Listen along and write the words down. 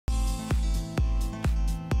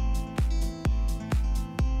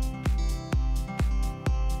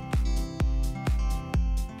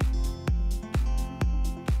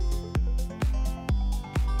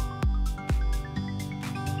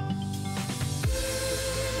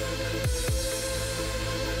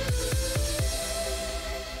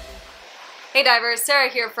Hey divers, Sarah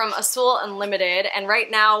here from Azul Unlimited, and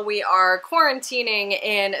right now we are quarantining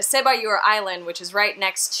in Sidemount Island, which is right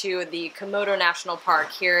next to the Komodo National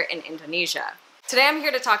Park here in Indonesia. Today I'm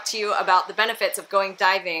here to talk to you about the benefits of going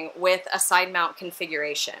diving with a side mount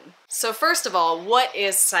configuration. So first of all, what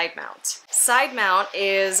is side mount? Side mount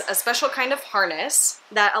is a special kind of harness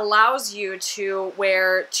that allows you to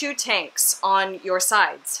wear two tanks on your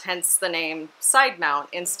sides, hence the name side mount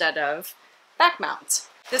instead of back mount.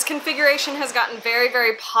 This configuration has gotten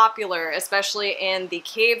very popular, especially in the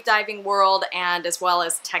cave diving world and as well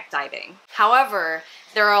as tech diving. However,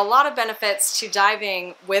 there are a lot of benefits to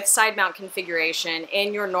diving with side mount configuration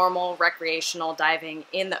in your normal recreational diving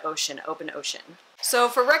in the ocean, open ocean. So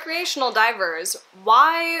for recreational divers,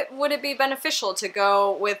 why would it be beneficial to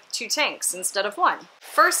go with two tanks instead of one?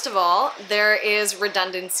 First of all, there is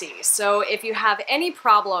redundancy. So if you have any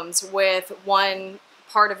problems with one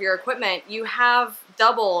part of your equipment, you have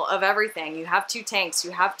double of everything. You have two tanks,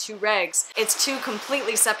 you have two regs. It's two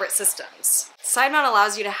completely separate systems. Side mount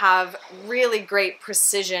allows you to have really great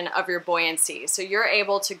precision of your buoyancy. So you're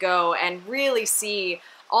able to go and really see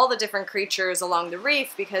all the different creatures along the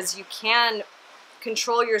reef because you can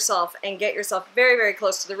control yourself and get yourself very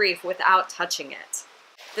close to the reef without touching it.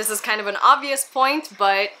 This is kind of an obvious point,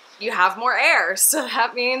 but you have more air. So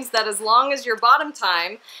that means that as long as your bottom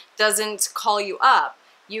time doesn't call you up,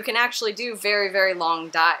 you can actually do very long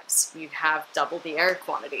dives. You have double the air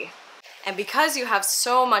quantity. And because you have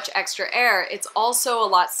so much extra air, it's also a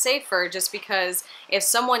lot safer just because if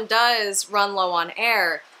someone does run low on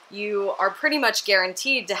air, you are pretty much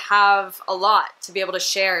guaranteed to have a lot to be able to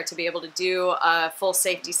share, to be able to do a full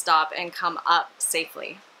safety stop and come up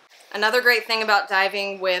safely. Another great thing about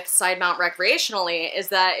diving with side mount recreationally is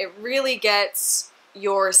that it really gets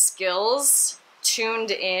your skills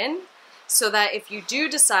tuned in so that if you do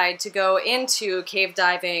decide to go into cave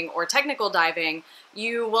diving or technical diving,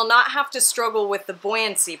 you will not have to struggle with the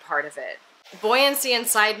buoyancy part of it. Buoyancy and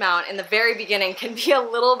side mount in the very beginning can be a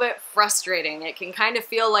little bit frustrating. It can kind of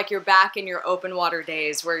feel like you're back in your open water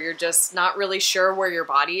days where you're just not really sure where your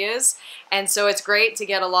body is. And so it's great to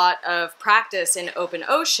get a lot of practice in open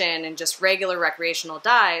ocean and just regular recreational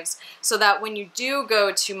dives so that when you do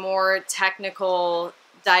go to more technical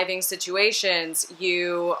diving situations,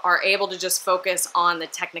 you are able to just focus on the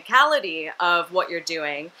technicality of what you're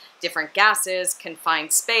doing, different gases,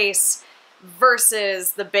 confined space,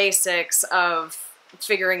 versus the basics of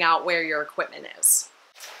figuring out where your equipment is.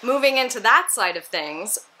 Moving into that side of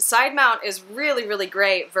things, side mount is really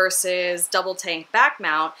great versus double tank back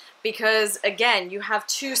mount because again, you have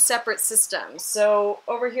two separate systems. So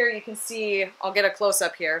over here you can see, I'll get a close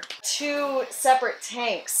up here, two separate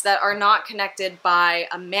tanks that are not connected by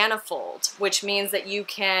a manifold, which means that you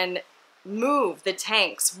can move the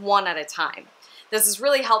tanks one at a time. This is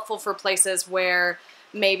really helpful for places where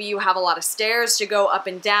maybe you have a lot of stairs to go up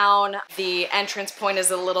and down. The entrance point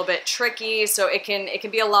is a little bit tricky, so it can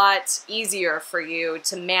be a lot easier for you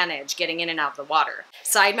to manage getting in and out of the water.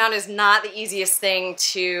 Side mount is not the easiest thing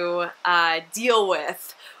to deal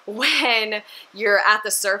with when you're at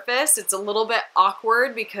the surface. It's a little bit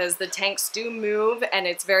awkward because the tanks do move and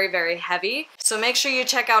it's very heavy. So make sure you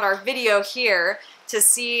check out our video here to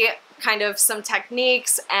see kind of some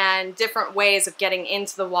techniques and different ways of getting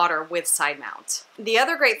into the water with side mount. The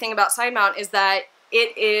other great thing about side mount is that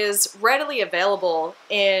it is readily available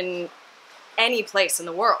in any place in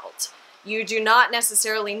the world. You do not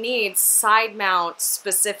necessarily need side mount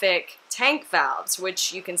specific tank valves,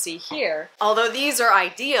 which you can see here. Although these are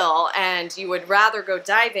ideal and you would rather go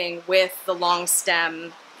diving with the long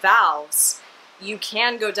stem valves, you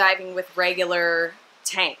can go diving with regular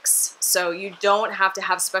tanks. So you don't have to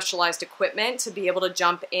have specialized equipment to be able to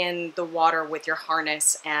jump in the water with your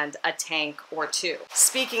harness and a tank or two.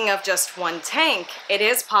 Speaking of just one tank, it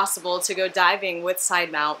is possible to go diving with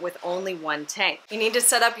side mount with only one tank. You need to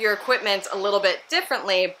set up your equipment a little bit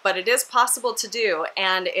differently, but it is possible to do,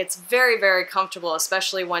 and it's very comfortable,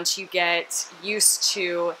 especially once you get used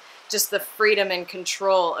to just the freedom and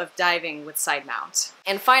control of diving with side mount.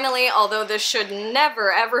 And finally, although this should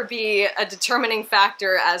never ever be a determining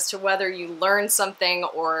factor as to whether you learn something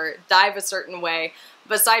or dive a certain way,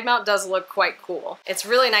 but side mount does look quite cool. It's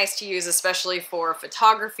really nice to use, especially for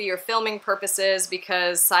photography or filming purposes,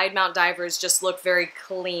 because side mount divers just look very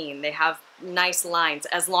clean. They have nice lines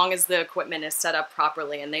as long as the equipment is set up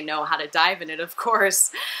properly and they know how to dive in it, of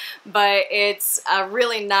course. But it's a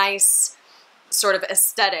really nice sort of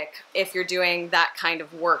aesthetic if you're doing that kind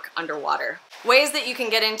of work underwater. Ways that you can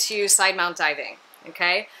get into side mount diving,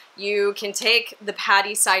 okay? You can take the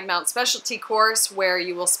PADI side mount specialty course where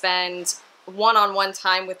you will spend one-on-one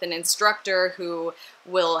time with an instructor who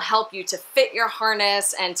will help you to fit your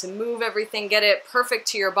harness and to move everything, get it perfect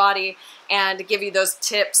to your body, and give you those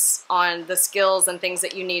tips on the skills and things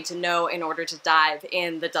that you need to know in order to dive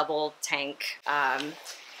in the double tank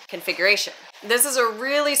configuration. This is a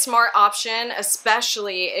really smart option,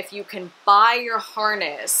 especially if you can buy your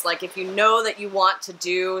harness. Like if you know that you want to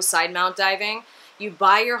do side mount diving, you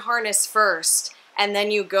buy your harness first and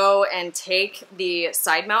then you go and take the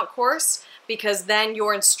side mount course, because then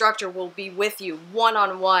your instructor will be with you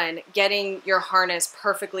one-on-one, getting your harness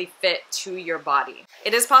perfectly fit to your body.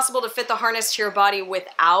 It is possible to fit the harness to your body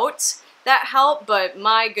without that help, but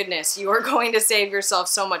my goodness, you are going to save yourself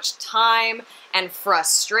so much time and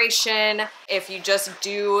frustration if you just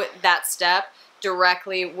do that step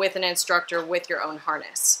directly with an instructor with your own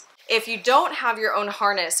harness. If you don't have your own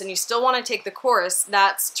harness and you still want to take the course,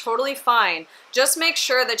 that's totally fine. Just make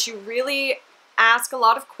sure that you really ask a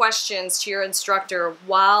lot of questions to your instructor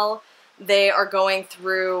while they are going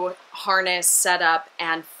through harness setup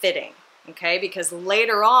and fitting. Okay, because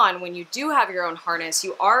later on when you do have your own harness,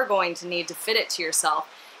 you are going to need to fit it to yourself,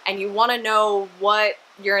 and you want to know what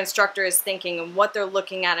your instructor is thinking and what they're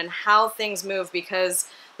looking at and how things move, because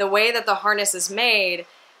the way that the harness is made,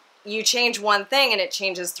 you change one thing and it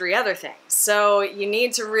changes 3 other things. So you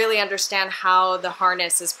need to really understand how the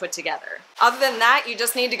harness is put together. Other than that, you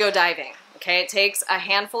just need to go diving. Okay, it takes a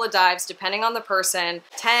handful of dives, depending on the person,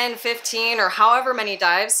 10, 15, or however many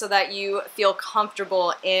dives, so that you feel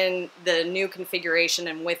comfortable in the new configuration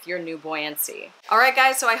and with your new buoyancy. All right,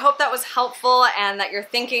 guys, so I hope that was helpful and that you're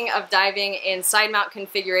thinking of diving in side mount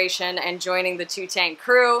configuration and joining the 2-tank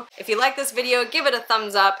crew. If you like this video, give it a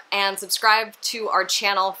thumbs up and subscribe to our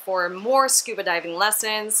channel for more scuba diving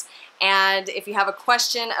lessons. And if you have a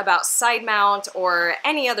question about side mount or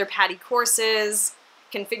any other PADI courses,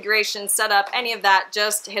 configuration, setup, any of that,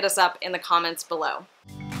 just hit us up in the comments below.